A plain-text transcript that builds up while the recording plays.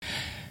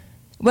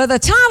Well, the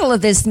title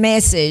of this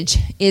message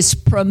is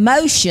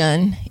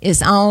Promotion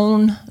is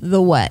on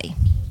the Way.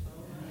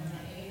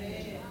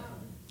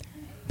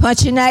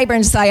 Punch your neighbor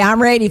and say,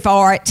 I'm ready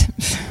for it.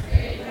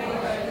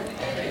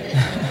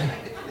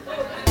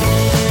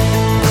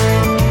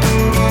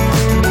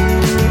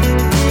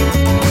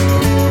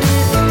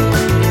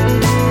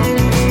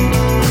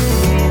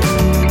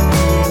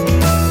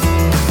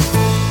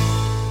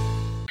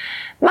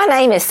 My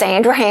name is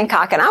Sandra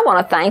Hancock, and I want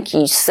to thank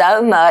you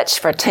so much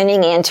for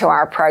tuning in to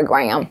our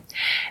program.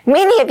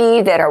 Many of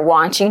you that are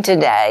watching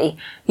today,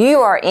 you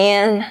are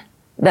in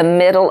the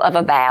middle of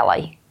a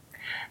valley.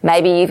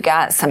 Maybe you've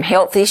got some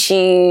health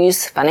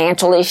issues,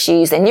 financial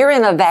issues, and you're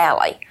in a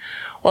valley.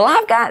 Well,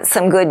 I've got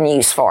some good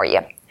news for you.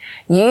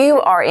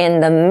 You are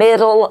in the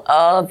middle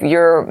of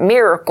your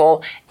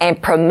miracle,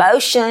 and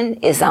promotion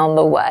is on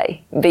the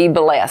way. Be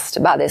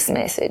blessed by this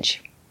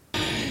message.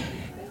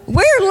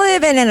 We're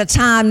living in a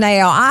time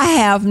now, I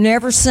have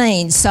never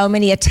seen so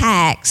many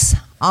attacks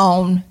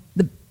on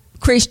the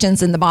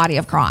Christians in the body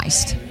of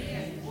Christ.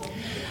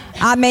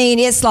 I mean,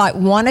 it's like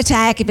one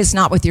attack if it's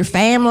not with your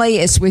family,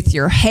 it's with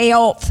your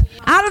health.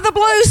 Out of the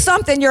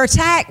blue, you're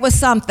attacked with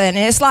something, and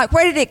it's like,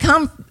 where did it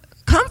come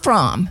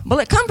from? Well,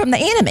 it come from the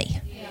enemy.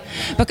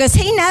 Because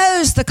he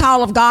knows the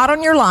call of God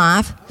on your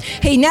life.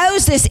 He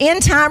knows this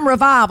end-time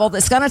revival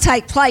that's going to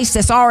take place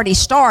that's already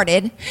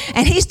started.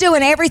 And he's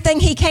doing everything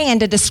he can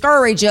to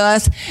discourage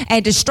us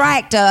and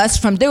distract us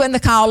from doing the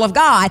call of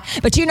God.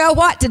 But you know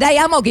what? Today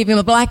I'm going to give him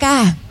a black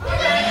eye.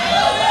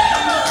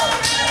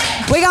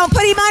 We're going to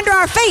put him under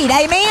our feet.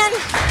 Amen?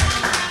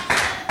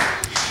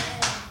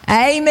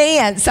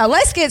 Amen. So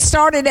let's get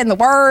started in the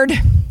Word.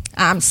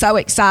 I'm so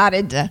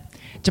excited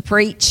to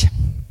preach,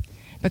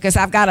 because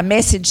I've got a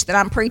message that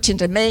I'm preaching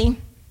to me.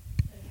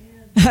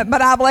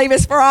 But I believe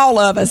it's for all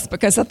of us,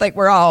 because I think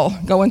we're all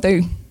going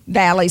through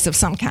valleys of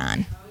some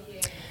kind.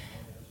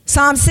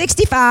 Psalm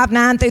 65,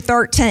 9 through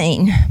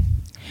 13.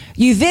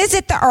 You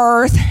visit the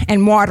earth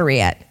and water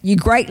it. You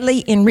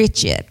greatly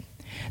enrich it.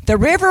 The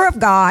river of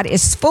God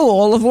is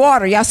full of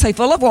water. Y'all say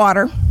full of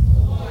water.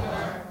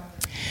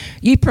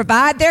 You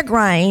provide their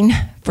grain,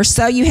 for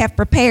so you have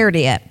prepared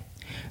it.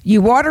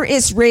 You water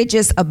its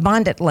ridges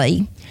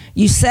abundantly.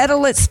 You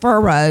settle its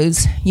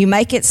furrows. You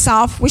make it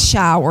soft with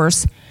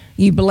showers.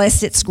 You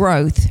bless its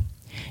growth.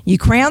 You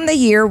crown the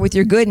year with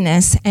your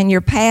goodness, and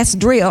your paths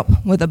drip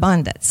with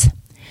abundance.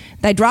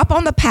 They drop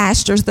on the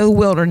pastures of the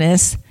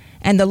wilderness,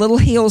 and the little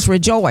hills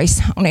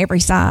rejoice on every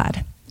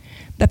side.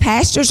 The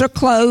pastures are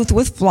clothed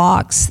with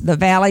flocks. The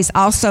valleys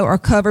also are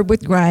covered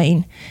with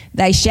grain.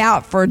 They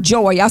shout for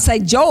joy. Y'all say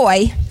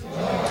joy.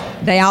 Joy.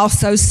 They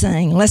also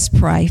sing. Let's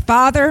pray.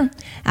 Father,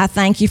 I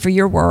thank you for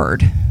your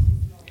word.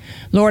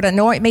 Lord,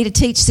 anoint me to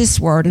teach this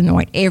word.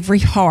 Anoint every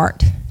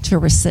heart to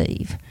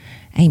receive.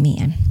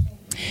 Amen.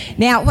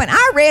 Now, when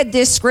I read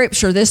this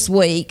scripture this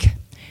week,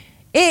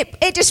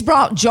 it just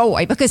brought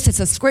joy, because it's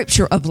a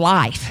scripture of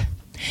life.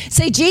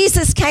 See,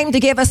 Jesus came to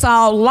give us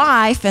all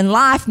life, and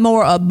life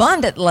more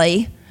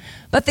abundantly,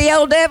 but the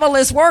old devil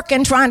is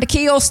working, trying to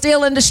kill,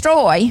 steal, and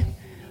destroy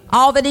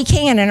all that he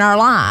can in our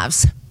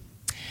lives.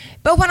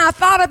 But when I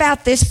thought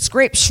about this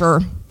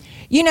scripture,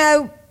 you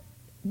know,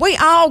 we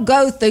all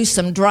go through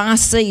some dry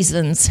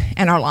seasons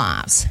in our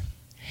lives.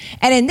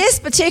 And in this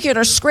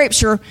particular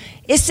scripture,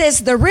 it says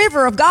the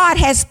river of God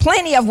has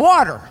plenty of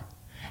water.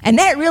 And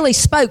that really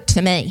spoke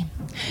to me.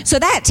 So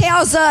that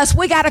tells us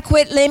we got to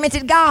quit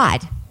limiting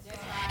God.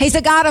 He's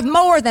a God of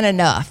more than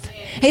enough.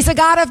 He's a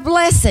God of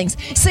blessings.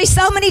 See,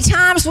 so many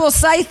times we'll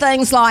say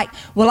things like,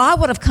 well, I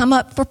would have come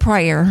up for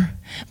prayer,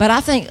 but I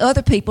think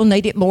other people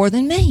need it more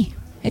than me.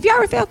 Have you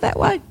ever felt that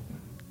way?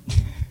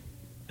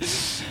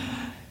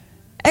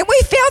 And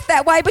we felt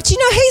that way, but you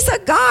know, he's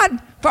a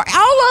God for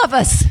all of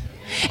us.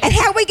 And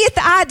how we get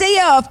the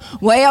idea of,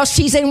 well,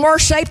 she's in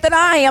worse shape than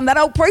I am. That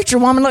old preacher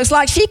woman looks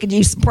like she could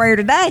use some prayer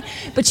today.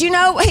 But you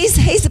know,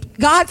 he's a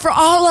God for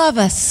all of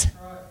us.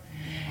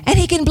 And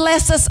he can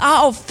bless us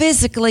all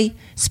physically,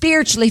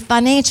 spiritually,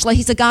 financially.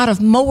 He's a God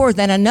of more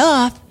than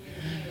enough.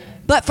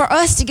 But for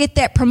us to get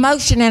that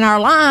promotion in our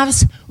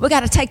lives, we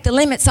got to take the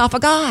limits off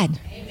of God.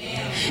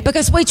 Amen.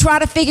 Because we try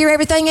to figure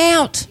everything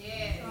out.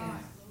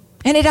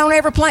 And it don't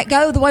ever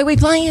go the way we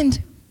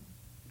planned.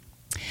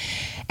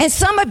 And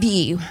some of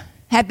you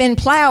have been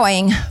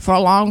plowing for a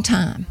long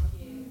time.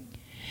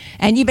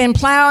 And you've been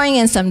plowing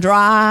in some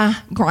dry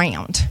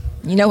ground.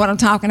 You know what I'm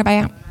talking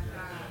about?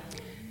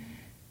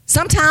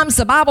 Sometimes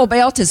the Bible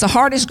Belt is the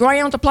hardest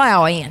ground to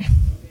plow in,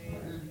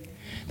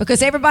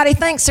 because everybody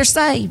thinks they're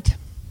saved.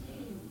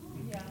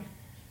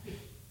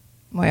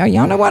 Well,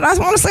 y'all know what I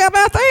want to say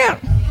about that.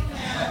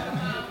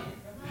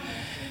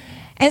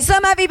 And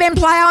some of you have been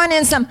plowing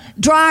in some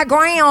dry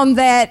ground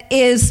that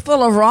is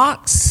full of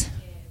rocks,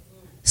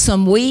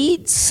 some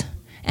weeds,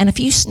 and a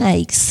few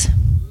snakes.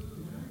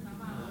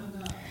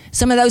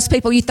 Some of those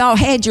people you thought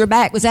had your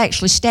back was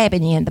actually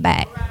stabbing you in the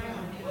back.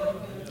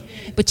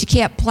 But you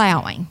kept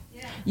plowing.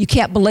 You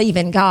kept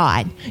believing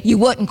God. You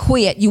wouldn't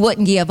quit. You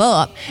wouldn't give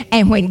up.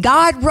 And when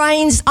God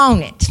reigns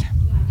on it,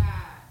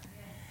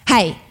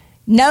 hey,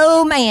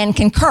 No man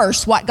can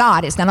curse what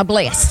God is going to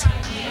bless.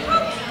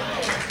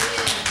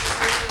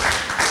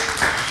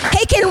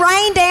 He can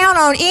rain down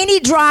on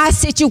any dry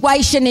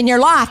situation in your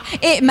life.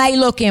 It may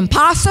look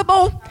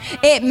impossible.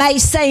 It may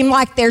seem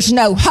like there's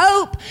no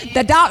hope.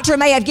 The doctor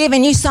may have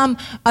given you, some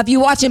of you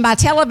watching by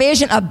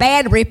television, a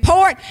bad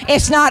report.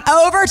 It's not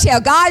over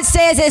till God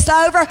says it's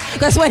over,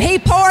 because when He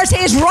pours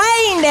His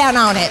rain down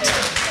on it,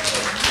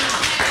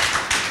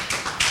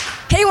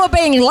 He will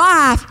bring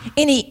life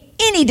in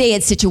any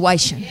dead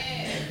situation,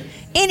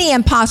 any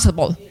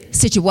impossible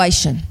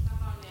situation,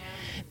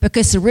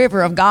 because the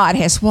river of God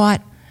has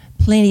what?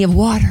 Plenty of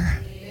water.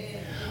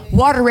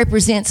 Water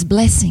represents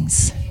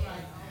blessings.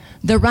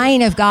 The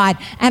rain of God.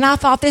 And I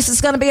thought this is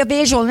going to be a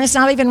visual, and it's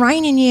not even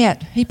raining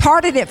yet. He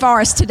parted it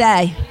for us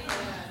today.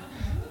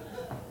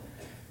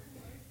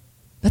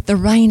 But the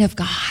rain of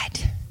God.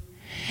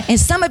 And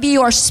some of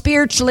you are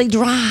spiritually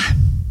dry.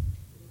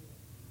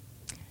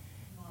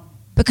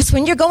 Because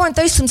when you're going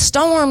through some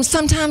storms,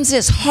 sometimes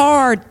it's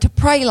hard to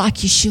pray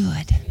like you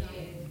should.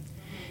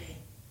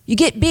 You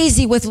get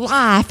busy with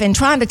life and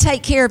trying to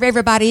take care of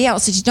everybody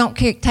else that you don't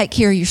take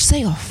care of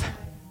yourself.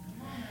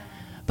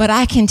 But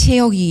I can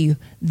tell you,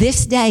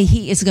 this day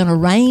He is going to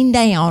rain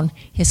down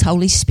His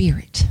Holy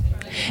Spirit.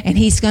 And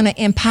He's going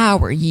to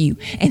empower you.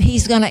 And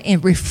He's going to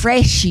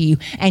refresh you.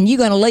 And you're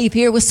going to leave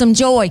here with some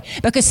joy.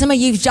 Because some of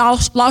you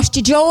have lost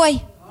your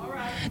joy.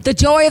 The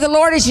joy of the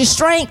Lord is your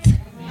strength.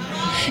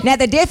 Now,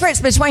 the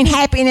difference between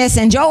happiness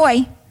and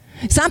joy,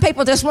 some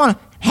people just want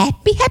to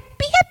happy,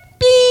 happy,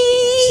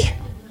 happy.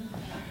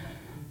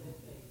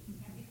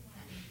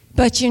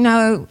 But you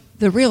know,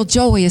 the real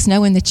joy is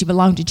knowing that you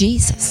belong to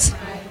Jesus.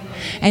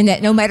 And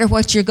that no matter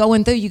what you're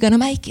going through, you're going to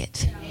make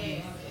it.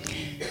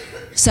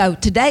 So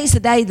today's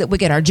the day that we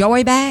get our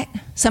joy back.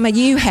 Some of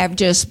you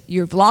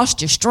you've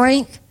lost your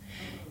strength.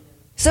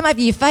 Some of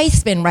you, your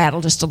faith's been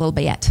rattled just a little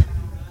bit.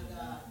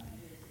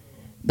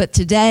 But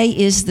today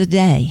is the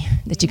day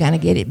that you're going to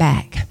get it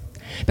back.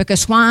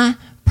 Because why?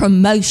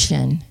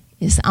 Promotion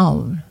is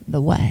on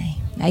the way.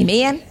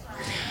 Amen?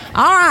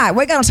 All right,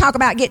 we're going to talk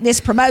about getting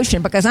this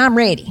promotion because I'm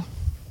ready.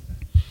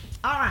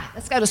 All right,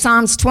 let's go to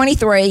Psalms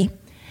 23,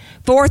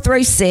 4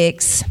 through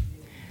 6,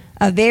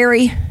 a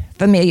very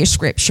familiar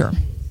scripture.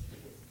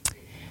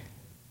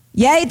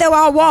 Yea, though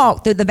I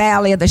walk through the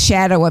valley of the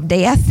shadow of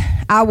death,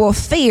 I will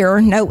fear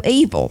no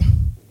evil,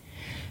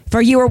 for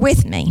you are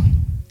with me.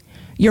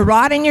 Your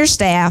rod and your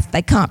staff,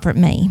 they comfort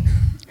me.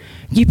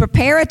 You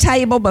prepare a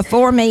table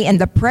before me in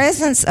the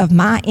presence of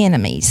my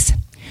enemies.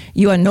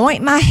 You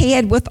anoint my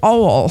head with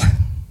oil.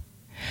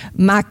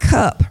 My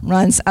cup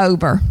runs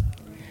over.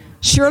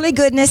 Surely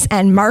goodness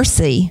and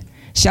mercy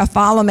shall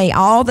follow me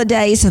all the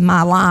days of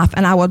my life,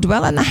 and I will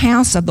dwell in the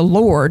house of the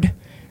Lord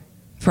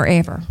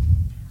forever.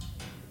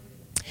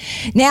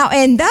 Now,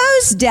 in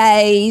those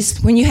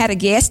days, when you had a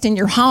guest in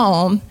your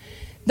home,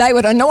 they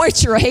would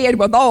anoint your head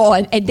with oil.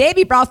 And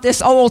Debbie brought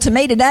this oil to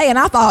me today, and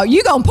I thought,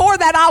 you going to pour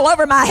that all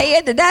over my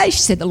head today? She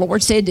said, the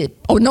Lord said to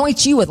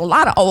anoint you with a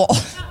lot of oil.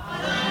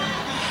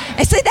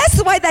 And see, that's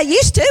the way they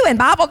used to in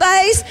Bible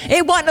days.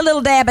 It wasn't a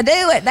little dab of do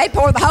it. They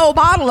poured the whole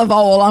bottle of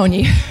oil on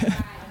you.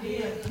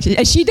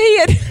 She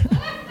did.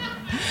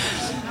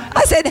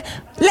 I said,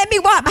 let me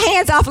wipe my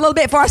hands off a little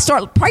bit before I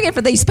start praying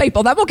for these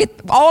people. They will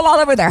get oil all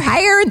over their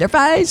hair and their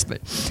face,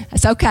 but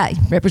that's okay.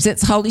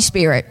 Represents the Holy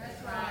Spirit.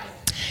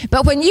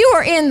 But when you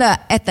were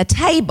at the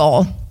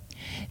table,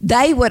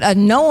 they would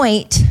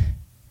anoint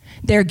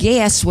their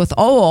guests with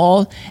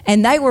oil,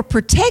 and they were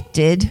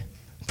protected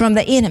from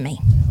the enemy.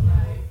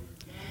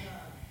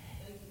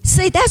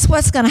 See, that's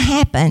what's going to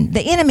happen. The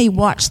enemy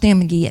watched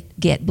them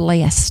get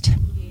blessed.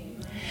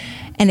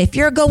 And if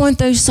you're going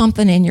through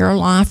something in your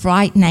life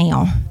right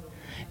now,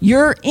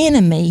 your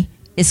enemy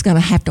is going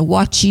to have to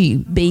watch you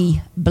be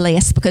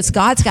blessed, because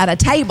God's got a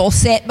table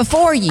set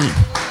before you.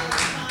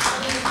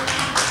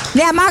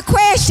 Now, my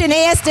question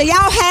is, do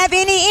y'all have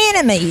any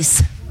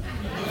enemies?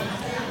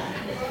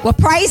 Well,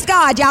 praise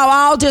God, y'all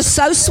all just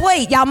so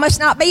sweet. Y'all must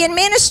not be in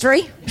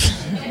ministry.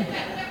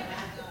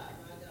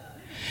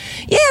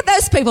 Yeah,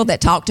 those people that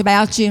talked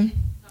about you,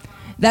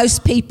 those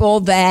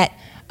people that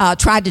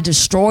tried to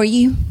destroy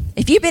you.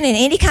 If you've been in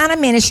any kind of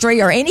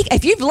ministry or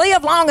if you've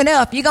lived long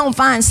enough, you're going to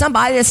find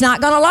somebody that's not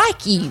going to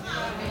like you.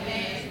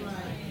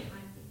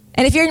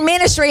 And if you're in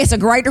ministry, it's a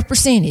greater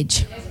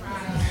percentage.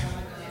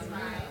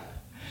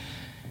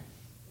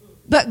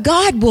 But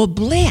God will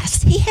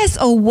bless. He has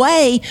a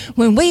way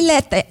when we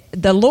let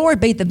the Lord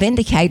be the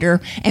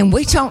vindicator, and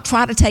we don't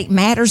try to take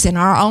matters in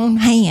our own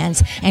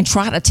hands and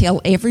try to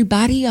tell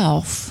everybody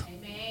off.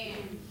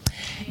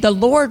 The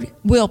Lord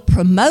will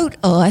promote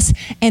us,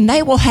 and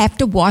they will have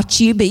to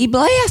watch you be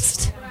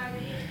blessed.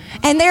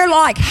 And they're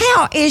like,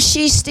 how is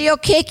she still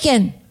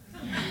kicking?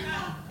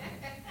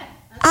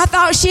 I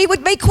thought she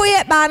would be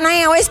quit by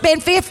now. It's been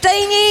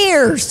 15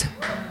 years.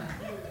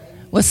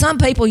 Well, some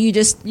people, you're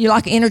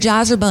like an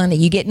Energizer bunny.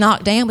 You get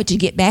knocked down, but you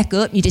get back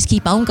up and you just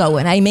keep on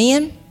going.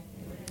 Amen?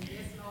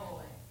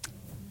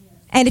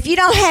 And if you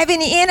don't have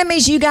any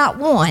enemies, you got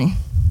one.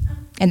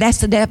 And that's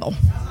the devil.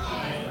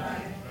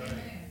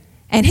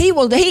 And he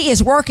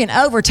is working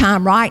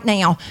overtime right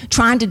now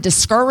trying to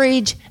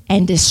discourage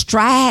and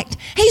distract.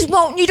 He's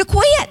wanting you to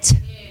quit.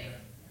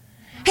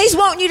 He's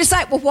wanting you to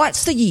say, well,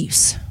 what's the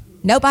use?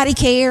 Nobody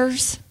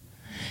cares.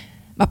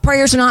 My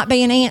prayers are not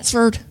being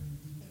answered.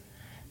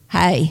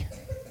 Hey,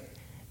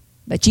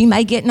 but you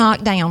may get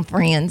knocked down,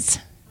 friends,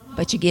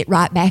 but you get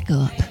right back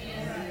up.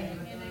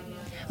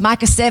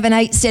 Micah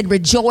 7:8 said,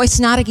 rejoice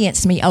not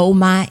against me, O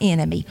my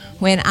enemy.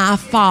 When I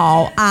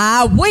fall,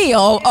 I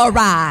will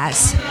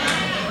arise.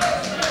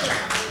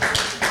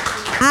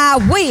 I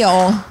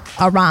will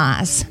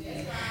arise.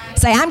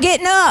 Say, I'm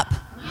getting up.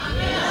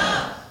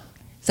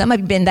 Some of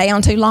you have been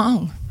down too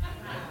long.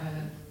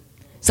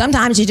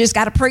 Sometimes you just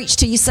got to preach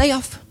to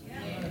yourself.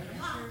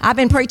 I've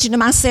been preaching to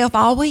myself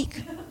all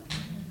week.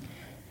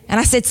 And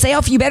I said,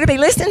 self, you better be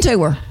listening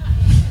to her.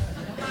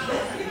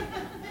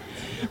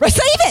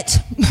 Receive it.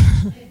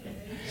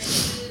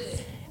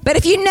 But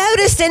if you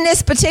noticed in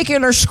this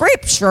particular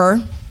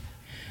scripture,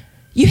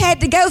 you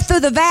had to go through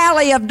the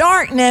valley of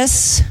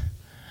darkness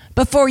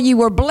before you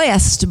were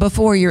blessed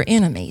before your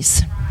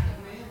enemies.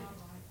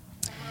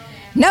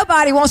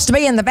 Nobody wants to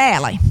be in the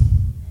valley.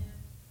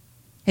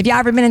 Have you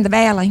ever been in the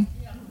valley?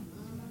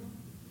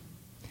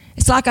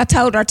 It's like I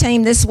told our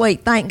team this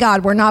week, thank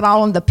God we're not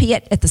all in the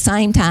pit at the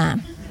same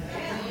time.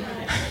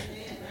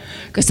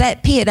 Because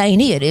that pit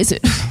ain't it, is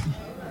it?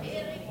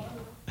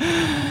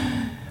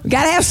 We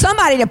got to have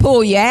somebody to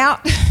pull you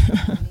out.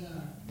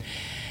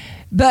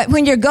 But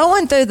when you're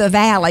going through the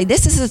valley,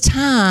 this is a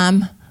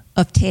time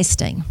of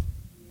testing.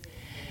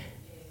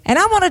 And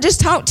I want to just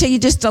talk to you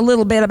just a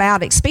little bit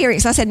about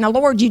experience. I said, now,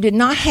 Lord, you did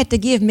not have to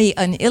give me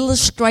an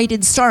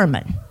illustrated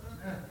sermon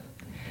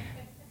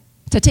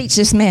to teach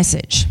this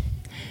message.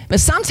 But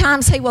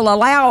sometimes he will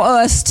allow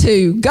us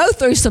to go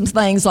through some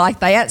things like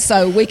that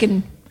so we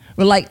can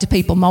relate to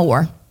people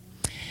more.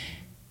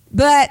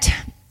 But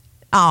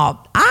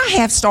I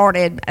have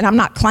started, and I'm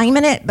not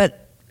claiming it,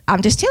 but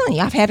I'm just telling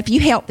you, I've had a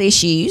few health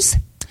issues.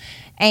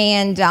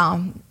 And,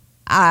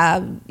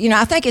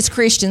 I think as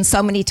Christians,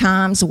 so many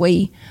times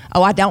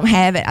I don't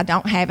have it, I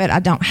don't have it, I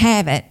don't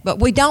have it. But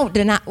we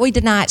deny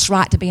its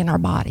right to be in our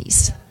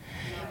bodies.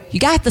 You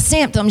got the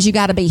symptoms, you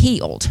got to be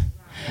healed.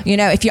 You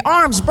know, if your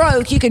arm's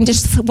broke, you can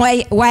just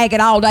wag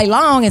it all day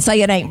long and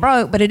say it ain't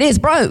broke, but it is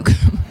broke.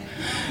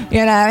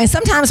 And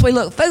sometimes we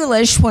look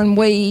foolish when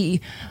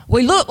we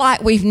look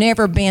like we've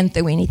never been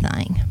through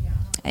anything.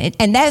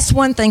 And that's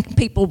one thing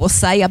people will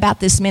say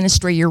about this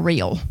ministry, you're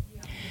real.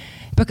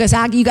 Because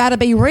you got to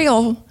be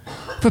real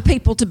for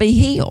people to be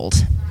healed.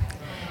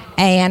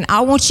 And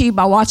I want you,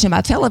 by watching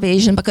my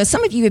television, because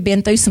some of you have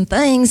been through some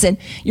things and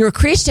you're a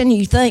Christian,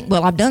 you think,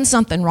 well, I've done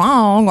something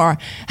wrong, or,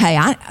 hey,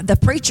 the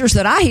preachers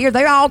that I hear,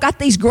 they all got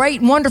these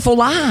great, wonderful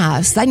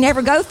lives. They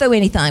never go through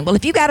anything. Well,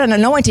 if you got an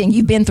anointing,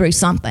 you've been through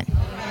something.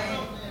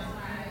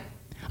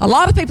 A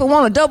lot of people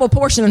want a double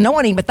portion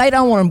anointing, but they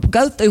don't want to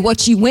go through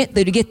what you went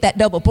through to get that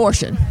double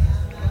portion.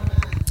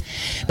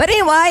 But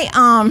anyway,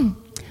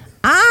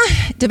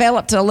 I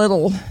developed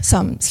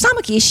some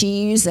stomach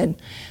issues,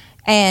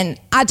 and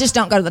I just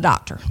don't go to the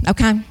doctor,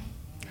 okay?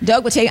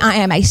 Doug will tell you I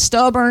am a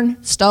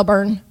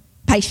stubborn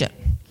patient.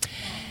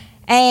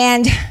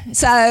 And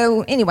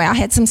so anyway, I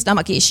had some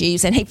stomach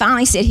issues, and he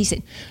finally said,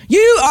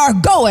 you are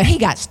going. He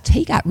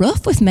got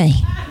rough with me.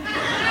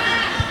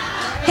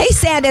 He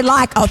sounded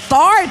like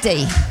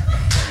authority.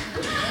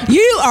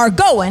 You are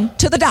going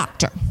to the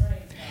doctor.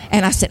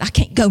 And I said, I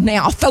can't go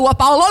now. I'll throw up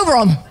all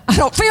over them. I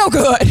don't feel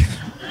good.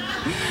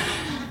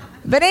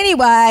 But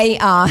anyway,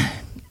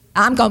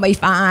 I'm going to be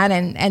fine,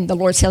 and the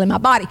Lord's healing my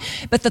body.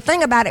 But the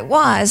thing about it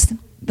was,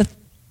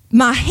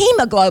 my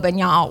hemoglobin,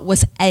 y'all,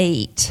 was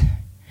 8.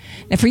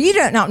 Now, for you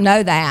that don't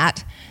know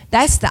that,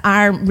 that's the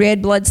iron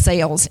red blood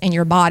cells in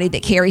your body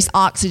that carries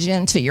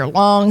oxygen to your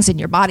lungs and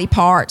your body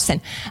parts.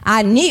 And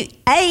I knew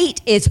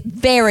 8 is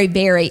very,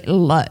 very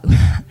low.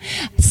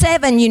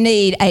 7, you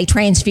need a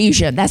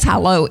transfusion. That's how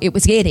low it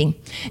was getting.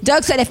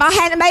 Doug said, if I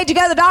hadn't made you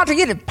go to the doctor,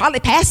 you'd have probably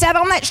passed out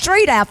on that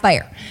street out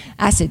there.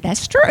 I said,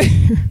 that's true.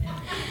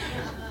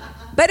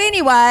 But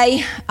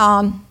anyway,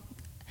 I'm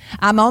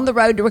on the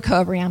road to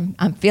recovery.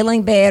 I'm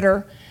feeling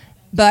better.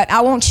 But I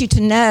want you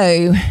to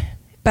know,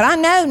 but I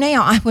know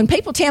now, when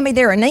people tell me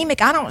they're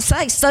anemic, I don't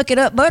say, suck it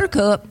up,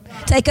 buttercup,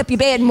 take up your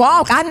bed and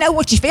walk. I know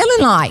what you're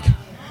feeling like.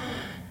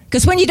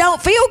 Because when you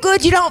don't feel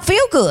good, you don't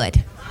feel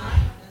good.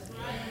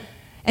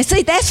 And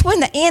see, that's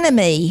when the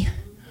enemy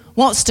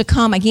wants to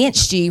come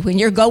against you, when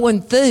you're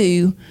going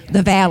through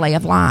the valley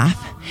of life.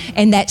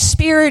 And that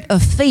spirit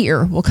of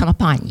fear will come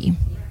upon you.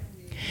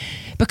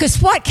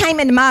 Because what came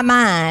into my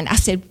mind, I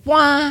said,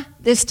 why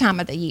this time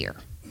of the year?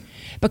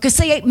 Because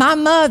see, my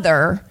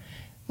mother,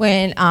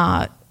 when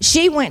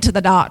she went to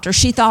the doctor,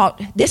 she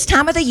thought this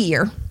time of the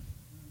year,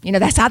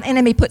 that's how the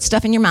enemy puts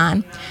stuff in your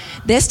mind.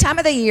 This time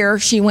of the year,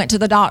 she went to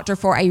the doctor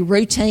for a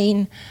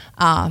routine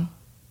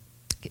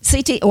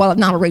CT, well,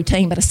 not a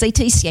routine, but a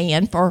CT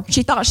scan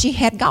she thought she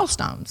had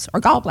gallstones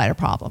or gallbladder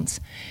problems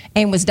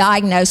and was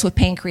diagnosed with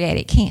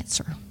pancreatic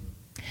cancer.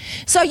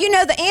 So,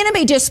 the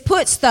enemy just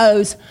puts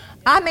those,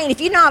 if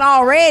you're not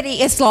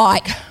already, it's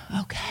like,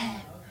 okay,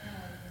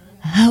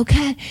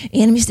 Okay.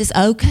 Enemy says,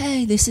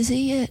 okay, this is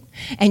it.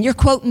 And you're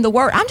quoting the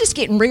word. I'm just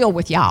getting real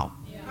with y'all.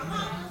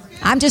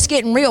 I'm just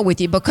getting real with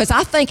you because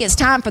I think it's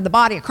time for the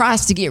body of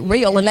Christ to get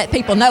real and let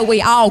people know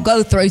we all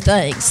go through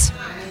things.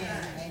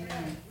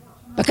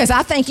 Because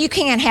I think you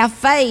can't have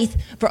faith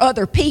for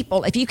other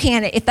people if they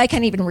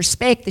can't even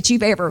respect that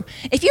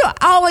if you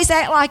always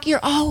act like you're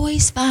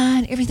always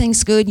fine,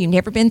 everything's good, you've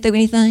never been through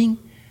anything.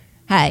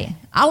 Hey,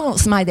 I want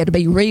somebody that'll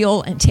be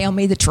real and tell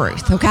me the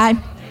truth, okay?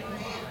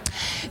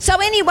 So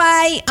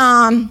anyway,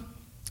 I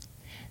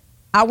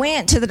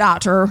went to the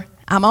doctor.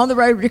 I'm on the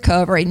road to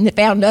recovery and they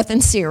found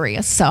nothing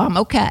serious, so I'm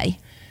okay.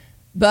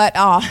 But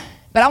I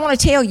want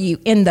to tell you,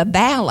 in the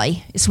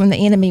valley is when the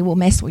enemy will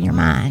mess with your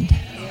mind.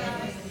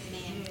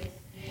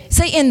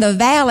 See, in the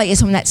valley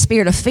is when that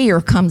spirit of fear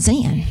comes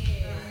in.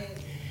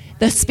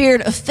 The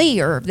spirit of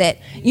fear that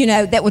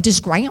will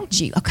just ground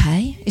you,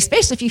 okay?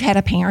 Especially if you've had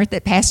a parent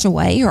that passed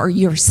away or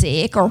you're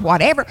sick or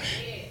whatever,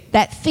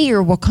 that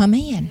fear will come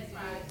in.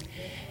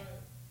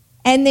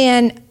 And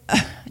then,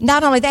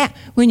 not only that,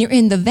 when you're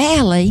in the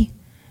valley,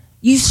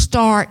 you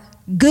start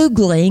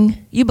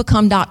Googling, you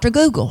become Dr.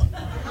 Google.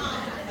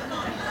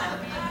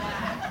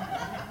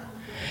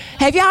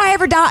 Have y'all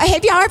ever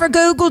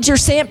Googled your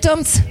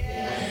symptoms?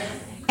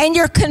 And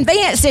you're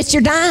convinced that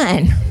you're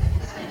dying.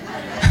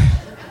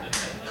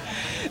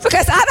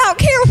 Because I don't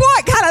care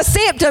what kind of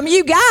symptom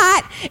you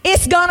got,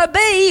 it's going to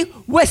be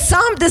with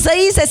some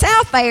disease that's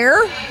out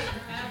there.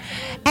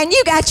 And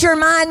you got your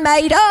mind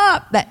made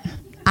up that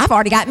I've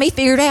already got me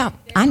figured out.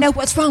 I know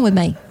what's wrong with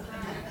me.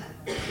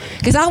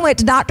 Because I went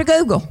to Dr.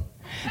 Google.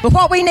 But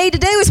what we need to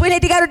do is we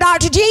need to go to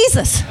Dr.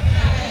 Jesus.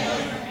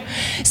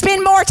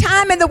 Spend more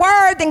time in the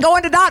Word than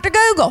going to Dr.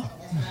 Google.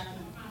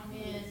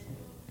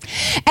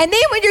 And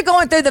then when you're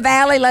going through the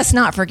valley, let's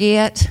not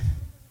forget,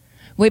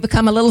 we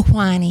become a little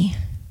whiny.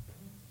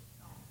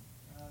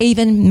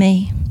 Even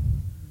me.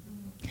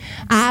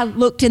 I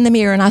looked in the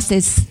mirror and I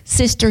said,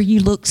 sister, you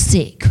look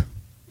sick.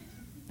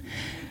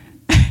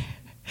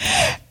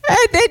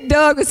 And then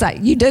Doug was like,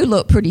 you do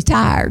look pretty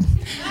tired. And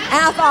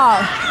I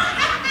thought,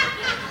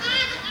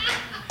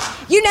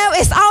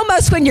 it's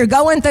almost when you're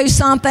going through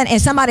something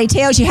and somebody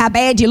tells you how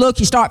bad you look,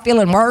 you start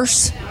feeling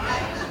worse.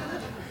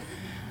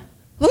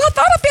 Well, I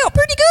thought I felt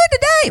pretty good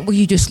today. Well,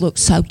 you just look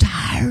so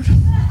tired.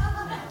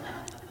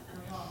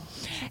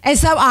 And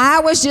so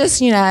I was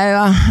just,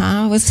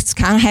 I was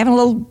kind of having a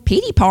little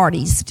pity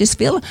parties, just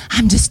feeling,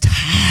 I'm just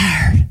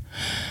tired.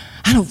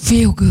 I don't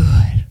feel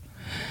good.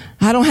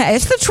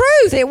 It's the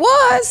truth, it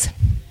was.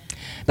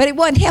 But it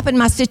wasn't helping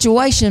my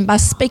situation by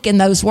speaking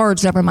those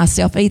words over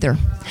myself either.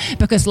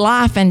 Because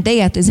life and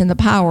death is in the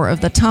power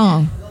of the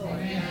tongue.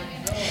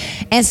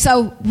 And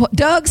so what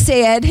Doug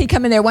said, he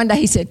come in there one day,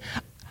 he said,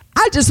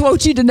 I just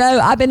want you to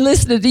know I've been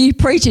listening to you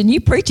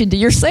preaching to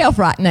yourself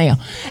right now.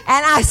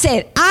 And I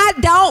said, I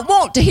don't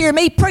want to hear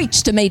me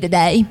preach to me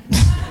today.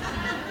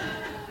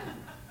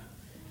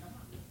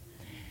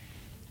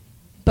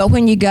 But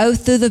when you go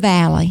through the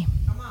valley,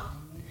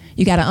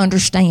 you got to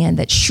understand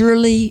that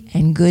surely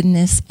and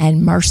goodness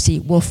and mercy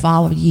will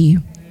follow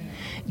you.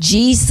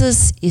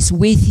 Jesus is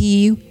with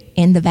you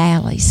in the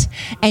valleys.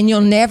 And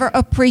you'll never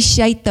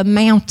appreciate the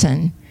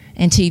mountain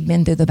until you've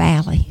been through the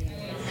valley.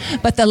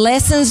 But the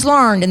lessons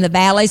learned in the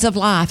valleys of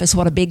life is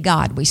what a big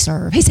God we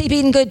serve. Has he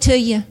been good to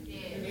you?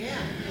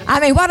 I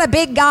mean, what a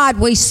big God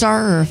we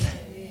serve.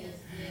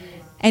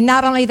 And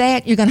not only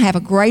that, you're going to have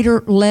a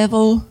greater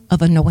level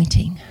of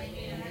anointing.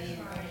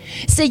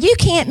 See, you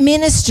can't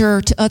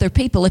minister to other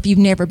people if you've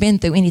never been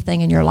through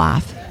anything in your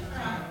life.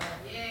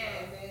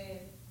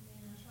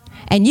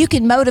 And you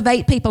can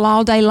motivate people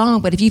all day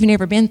long, but if you've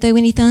never been through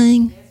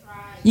anything,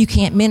 you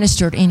can't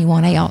minister to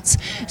anyone else.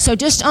 So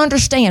just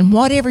understand,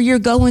 whatever you're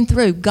going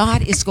through,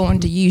 God is going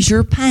to use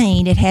your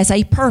pain. It has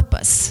a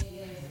purpose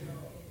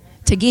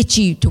to get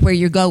you to where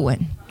you're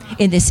going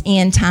in this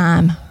end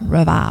time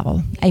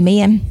revival.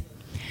 Amen.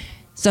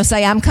 So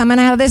say, I'm coming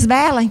out of this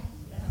valley.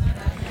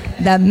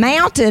 The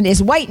mountain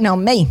is waiting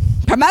on me.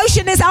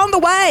 Promotion is on the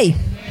way.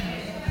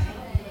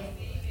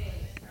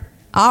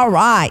 All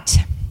right.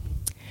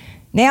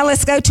 Now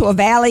let's go to a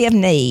valley of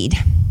need.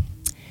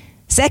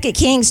 2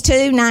 Kings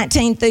 2,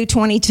 19 through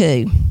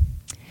 22.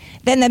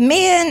 Then the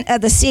men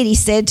of the city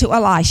said to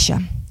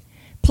Elisha,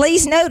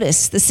 please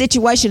notice the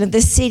situation of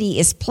this city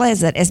is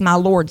pleasant as my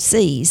Lord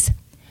sees,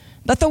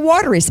 but the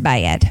water is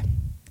bad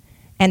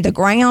and the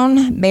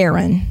ground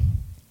barren.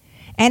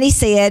 And he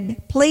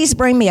said, please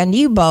bring me a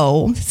new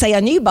bowl,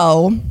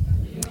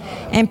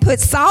 and put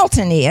salt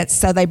in it.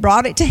 So they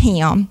brought it to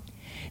him.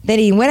 Then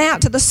he went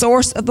out to the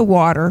source of the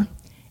water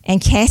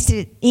and cast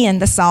it in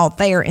the salt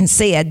there and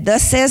said,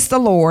 thus says the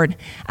Lord,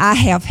 I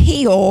have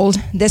healed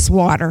this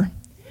water.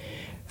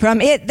 From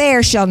it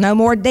there shall no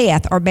more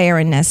death or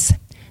barrenness.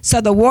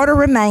 So the water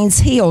remains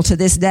healed to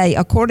this day,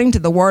 according to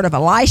the word of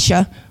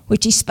Elisha,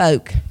 which he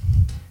spoke.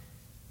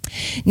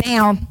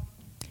 Now,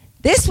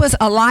 this was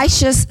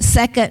Elisha's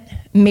second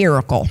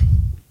miracle.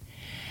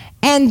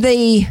 And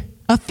the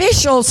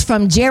officials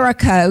from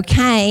Jericho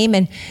came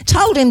and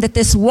told him that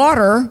this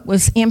water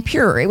was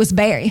impure. It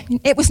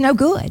was no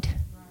good.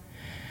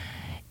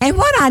 And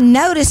what I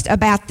noticed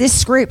about this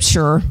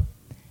scripture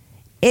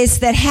is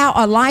that how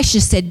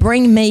Elisha said,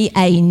 bring me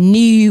a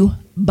new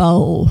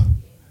bowl.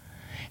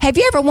 Have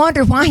you ever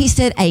wondered why he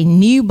said a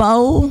new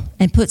bowl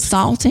and put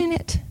salt in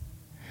it?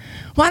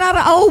 Why not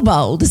an old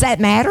bowl? Does that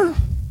matter?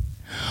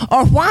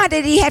 Or why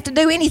did he have to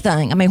do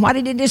anything? I mean, why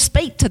did he just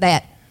speak to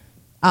that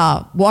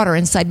water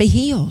and say, be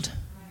healed?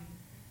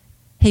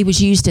 He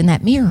was used in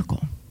that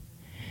miracle.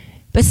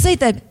 But see,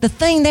 the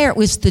thing there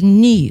was the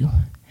new.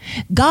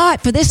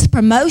 God, for this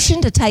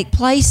promotion to take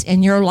place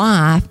in your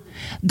life,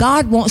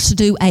 God wants to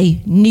do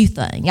a new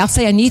thing. Y'all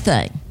say a new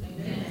thing.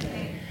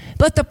 Amen.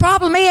 But the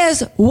problem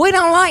is, we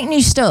don't like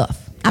new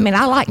stuff. I mean,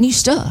 I like new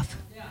stuff.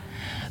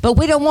 But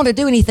we don't want to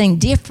do anything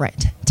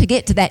different to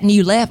get to that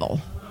new level.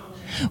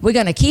 We're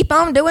going to keep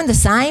on doing the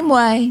same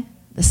way.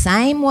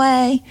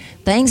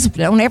 Things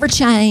don't ever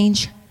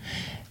change.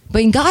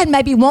 But God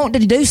may be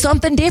wanting to do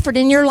something different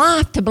in your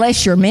life to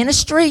bless your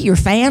ministry, your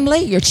family,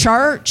 your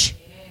church.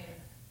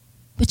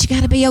 But you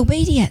got to be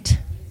obedient.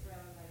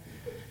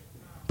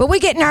 But we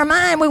get in our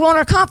mind, we want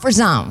our comfort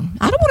zone.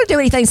 I don't want to do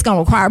anything that's going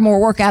to require more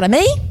work out of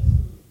me.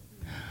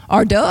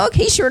 Or Doug,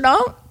 he sure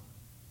don't.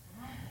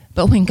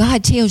 But when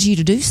God tells you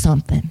to do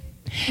something,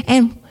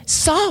 and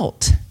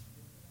salt,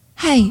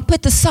 hey,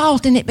 put the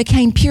salt and it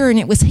became pure and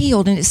it was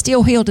healed and it's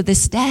still healed to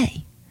this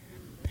day.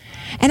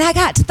 And I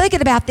got to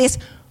thinking about this.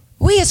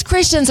 We as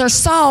Christians are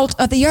salt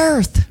of the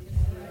earth.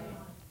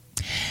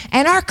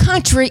 And our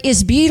country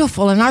is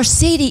beautiful and our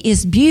city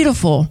is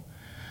beautiful,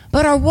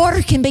 but our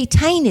water can be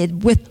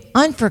tainted with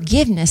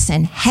unforgiveness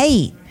and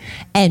hate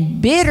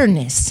and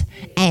bitterness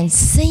and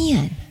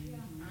sin.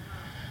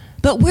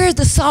 But we're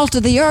the salt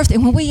of the earth,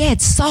 and when we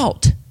add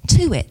salt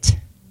to it,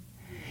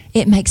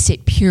 it makes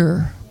it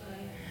pure.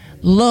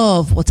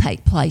 Love will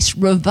take place.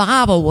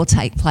 Revival will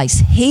take place.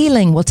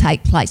 Healing will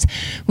take place.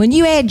 When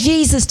you add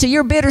Jesus to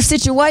your bitter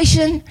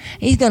situation,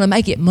 he's going to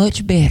make it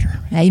much better.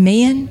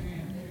 Amen?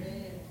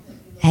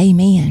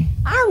 Amen.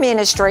 Our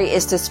ministry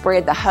is to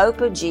spread the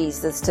hope of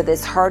Jesus to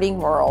this hurting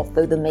world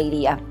through the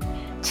media.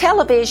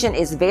 Television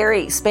is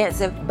very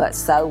expensive, but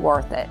so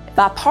worth it.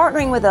 By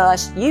partnering with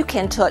us, you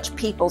can touch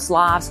people's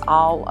lives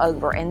all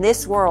over, and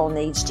this world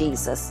needs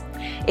Jesus.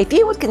 If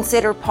you would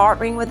consider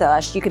partnering with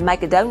us, you can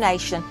make a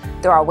donation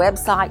through our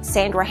website,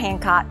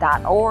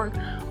 sandrahancock.org,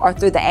 or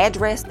through the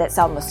address that's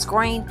on the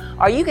screen,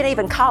 or you can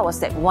even call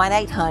us at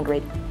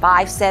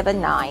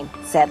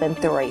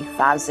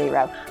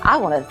 1-800-579-7350. I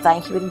want to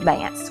thank you in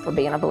advance for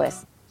being a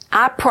blessing.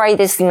 I pray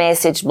this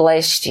message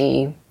blessed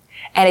you.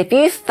 And if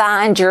you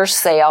find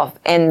yourself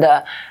in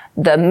the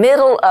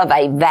middle of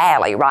a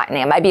valley right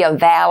now, maybe a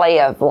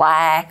valley of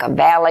lack, a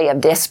valley of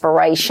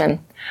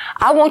desperation,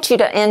 I want you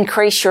to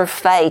increase your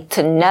faith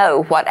to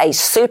know what a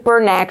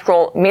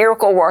supernatural,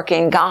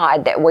 miracle-working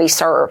God that we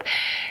serve.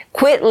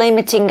 Quit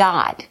limiting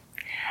God.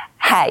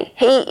 Hey,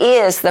 He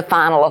is the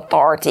final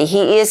authority.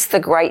 He is the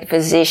great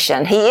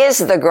physician. He is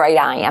the great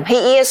I am.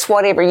 He is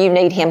whatever you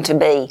need Him to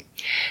be.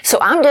 So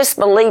I'm just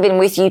believing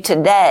with you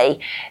today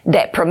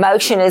that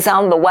promotion is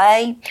on the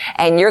way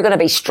and you're going to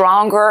be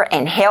stronger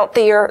and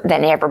healthier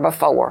than ever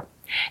before.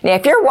 Now,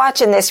 if you're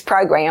watching this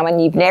program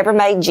and you've never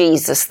made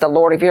Jesus the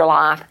Lord of your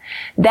life,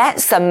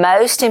 that's the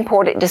most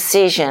important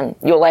decision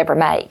you'll ever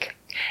make.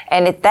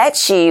 And if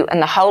that's you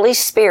and the Holy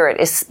Spirit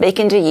is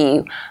speaking to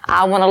you,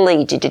 I want to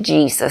lead you to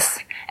Jesus.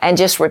 And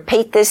just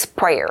repeat this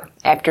prayer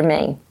after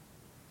me.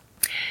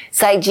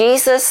 Say,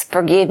 Jesus,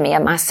 forgive me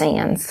of my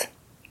sins.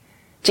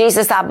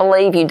 Jesus, I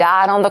believe you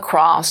died on the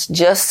cross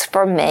just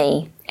for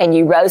me, and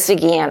you rose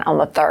again on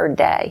the third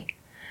day.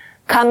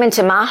 Come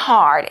into my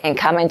heart and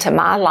come into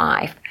my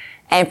life,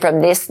 and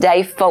from this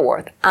day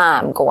forth,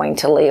 I'm going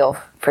to live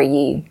for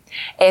you.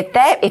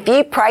 If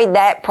you prayed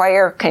that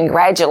prayer,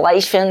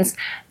 congratulations.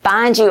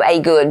 Find you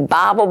a good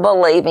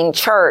Bible-believing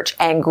church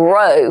and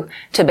grow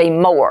to be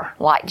more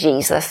like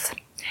Jesus.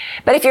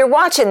 But if you're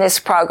watching this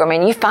program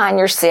and you find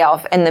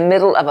yourself in the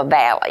middle of a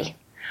valley,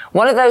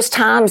 one of those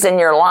times in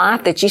your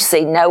life that you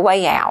see no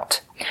way out,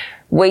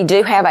 we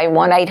do have a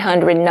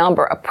 1-800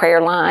 number, a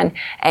prayer line,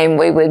 and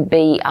we would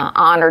be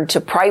honored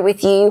to pray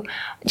with you.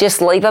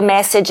 Just leave a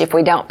message if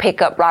we don't pick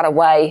up right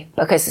away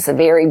because it's a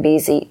very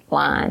busy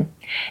line.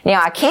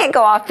 Now, I can't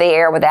go off the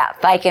air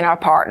without thanking our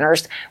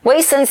partners.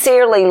 We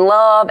sincerely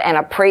love and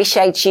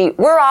appreciate you.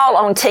 We're all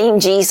on Team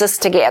Jesus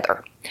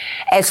together.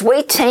 As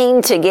we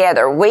team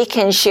together, we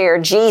can share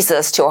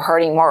Jesus to a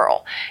hurting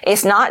world.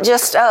 It's not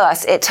just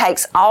us. It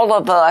takes all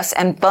of us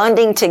and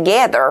funding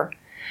together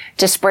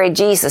to spread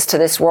Jesus to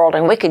this world,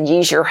 and we could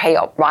use your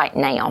help right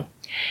now.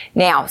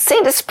 Now,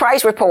 send us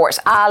praise reports.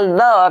 I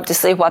love to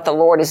see what the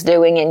Lord is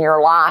doing in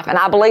your life, and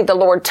I believe the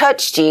Lord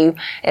touched you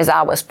as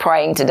I was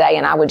praying today,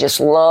 and I would just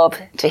love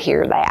to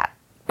hear that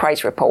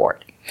praise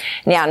report.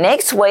 Now,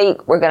 next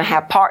week, we're going to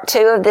have part 2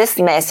 of this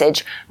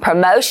message.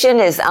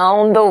 Promotion is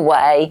on the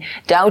way.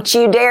 Don't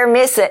you dare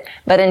miss it.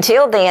 But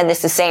until then,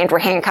 this is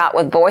Sandra Hancock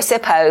with Voice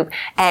of Hope,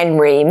 and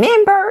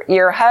remember,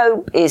 your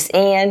hope is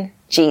in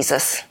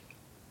Jesus.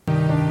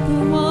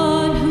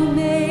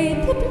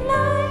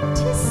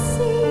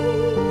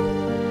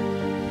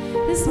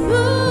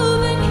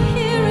 Moving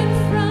here in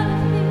front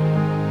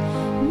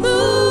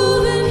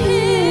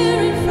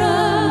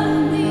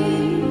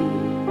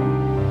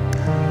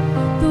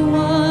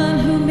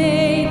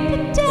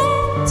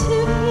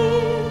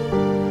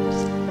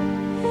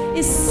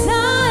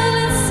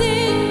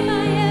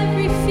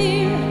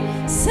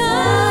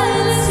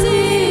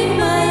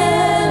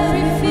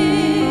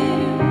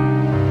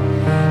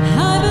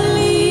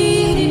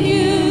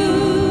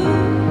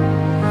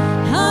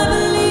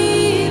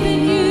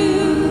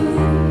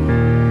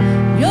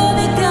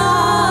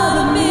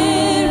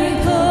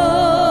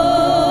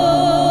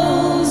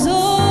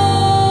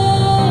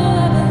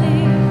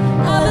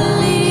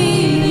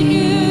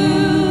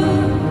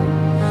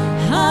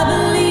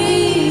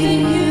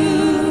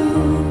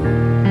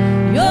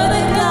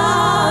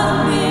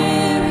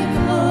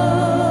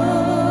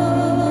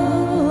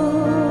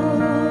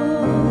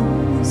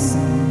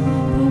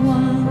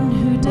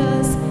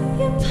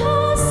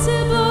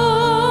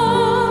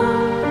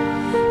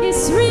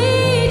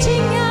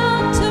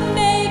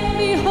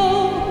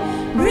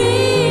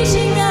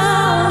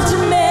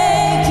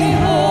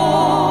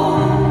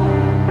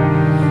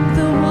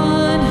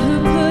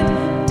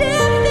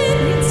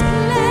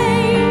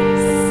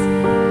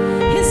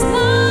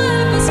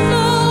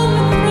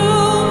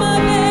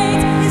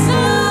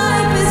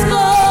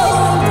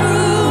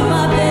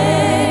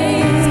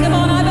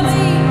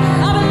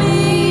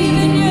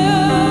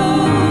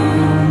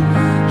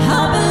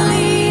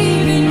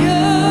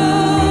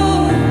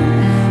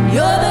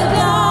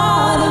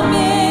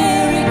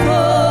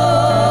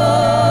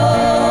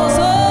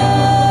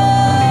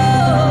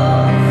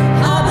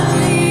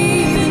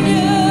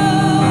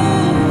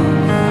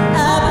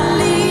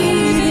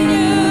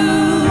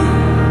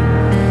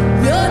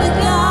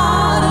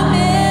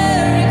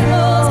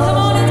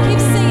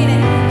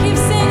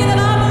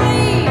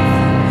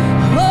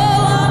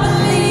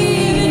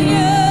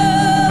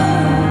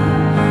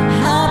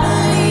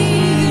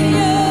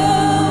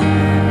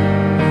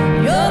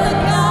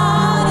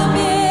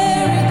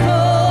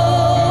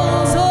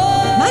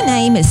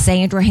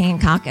Sandra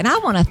Hancock, and I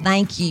want to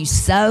thank you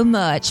so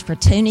much for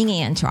tuning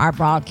in to our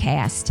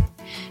broadcast.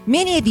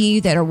 Many of you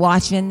that are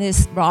watching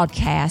this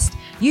broadcast,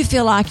 you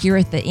feel like you're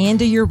at the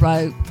end of your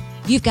rope.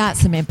 You've got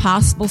some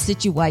impossible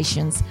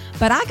situations,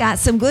 but I got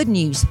some good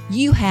news.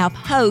 You have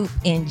hope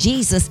in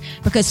Jesus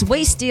because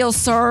we still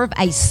serve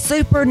a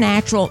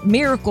supernatural,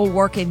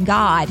 miracle-working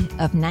God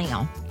of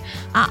now.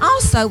 I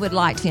also would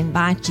like to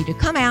invite you to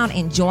come out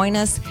and join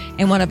us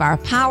in one of our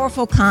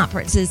powerful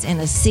conferences in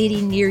a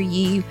city near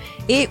you.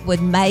 It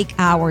would make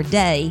our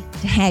day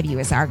to have you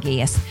as our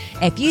guest.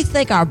 If you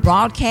think our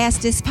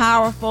broadcast is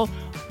powerful,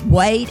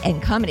 wait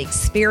and come and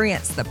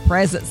experience the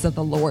presence of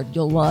the Lord.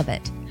 You'll love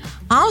it.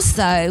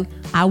 Also,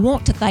 I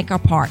want to thank our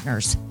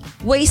partners.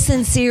 We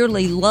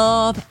sincerely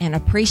love and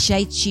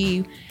appreciate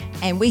you,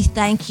 and we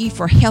thank you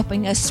for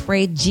helping us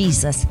spread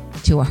Jesus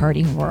to a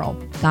hurting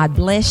world. God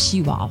bless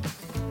you all.